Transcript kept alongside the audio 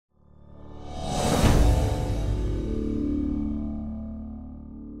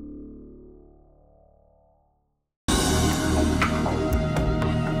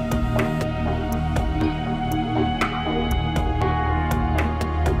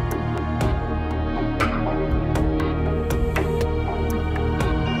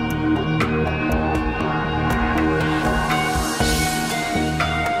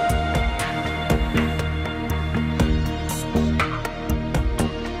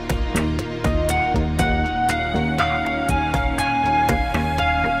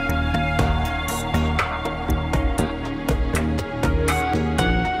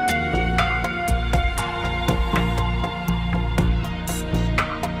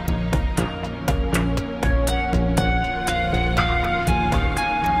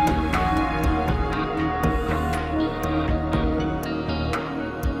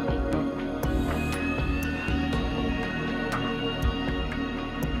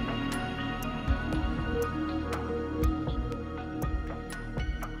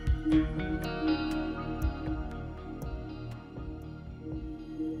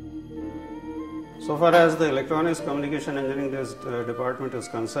So far as the Electronics Communication Engineering department is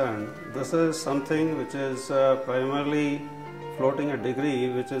concerned, this is something which is primarily floating a degree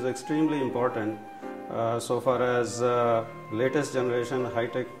which is extremely important so far as latest generation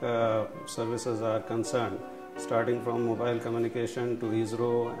high-tech services are concerned, starting from mobile communication to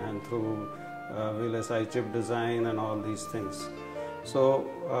ISRO and through VLSI chip design and all these things.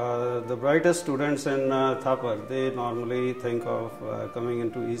 So the brightest students in Thapar, they normally think of coming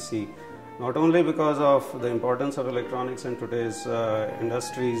into ECE, not only because of the importance of electronics in today's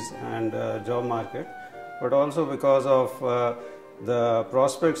industries and job market, but also because of the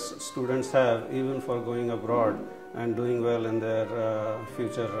prospects students have even for going abroad and doing well in their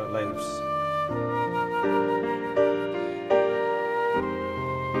future lives.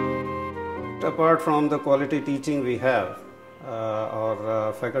 Apart from the quality teaching we have,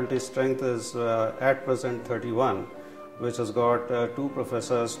 our faculty strength is at present 31, which has got 2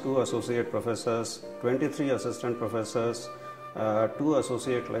 professors, 2 associate professors, 23 assistant professors, 2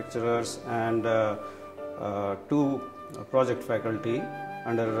 associate lecturers and 2 project faculty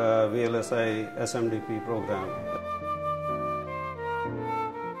under VLSI SMDP program.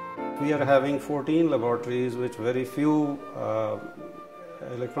 We are having 14 laboratories which very few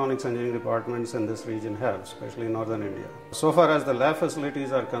electronics engineering departments in this region have, especially in northern India. So far as the lab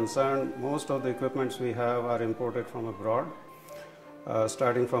facilities are concerned, most of the equipments we have are imported from abroad,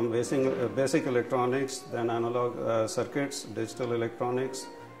 starting from basic electronics, then analog circuits, digital electronics,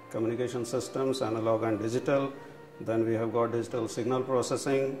 communication systems, analog and digital. Then we have got digital signal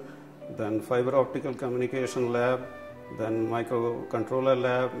processing, then fiber optical communication lab, then microcontroller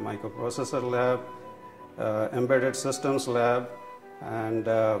lab, microprocessor lab, embedded systems lab, and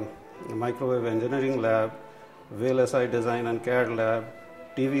microwave engineering lab, VLSI design and CAD lab,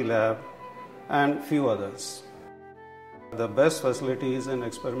 TV lab, and few others. The best facilities in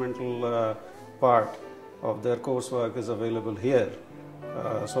experimental part of their coursework is available here,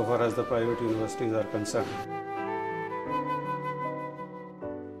 so far as the private universities are concerned.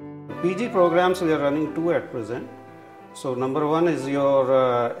 PG programs we are running 2 at present. So number 1 is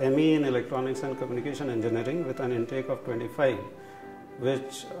your ME in Electronics and Communication Engineering with an intake of 25,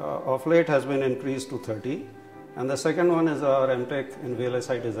 which of late has been increased to 30. And the second one is our MTech in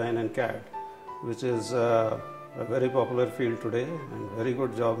VLSI Design and CAD, which is a very popular field today and very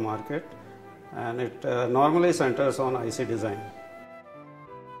good job market. And it normally centers on IC design.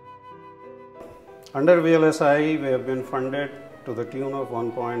 Under VLSI, we have been funded to the tune of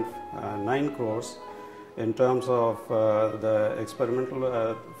 1.9 crores in terms of the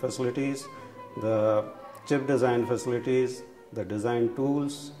experimental facilities, the chip design facilities, the design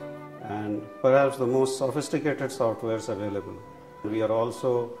tools, and perhaps the most sophisticated softwares available. We are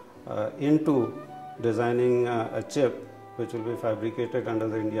also into designing a chip which will be fabricated under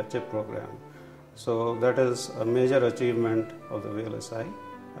the India chip program. So that is a major achievement of the VLSI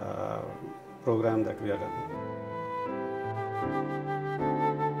program that we are running.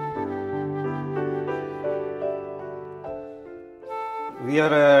 We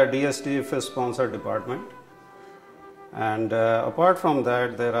are a DSTF sponsored department, and apart from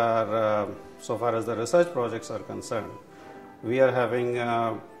that, there are, so far as the research projects are concerned, we are having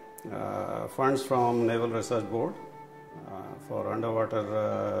funds from Naval Research Board for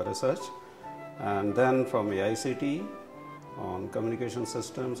underwater research, and then from ECED on communication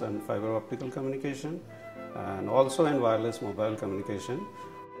systems and fiber optical communication, and also in wireless mobile communication.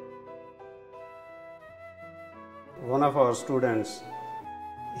 One of our students,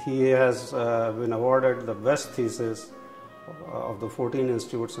 he has been awarded the best thesis of the 14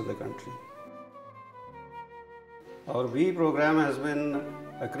 institutes in the country. Our BE program has been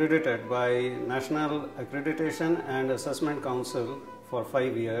accredited by National Accreditation and Assessment Council for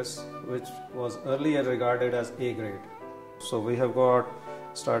 5 years, which was earlier regarded as A grade. So we have got,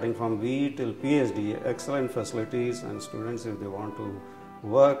 starting from BE till PhD, excellent facilities, and students, if they want to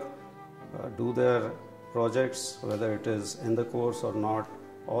work, do their projects, whether it is in the course or not,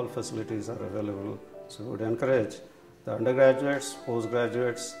 all facilities are available. So we would encourage the undergraduates,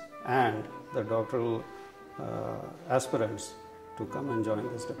 postgraduates, and the doctoral aspirants to come and join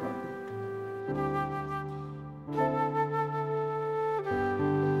this department.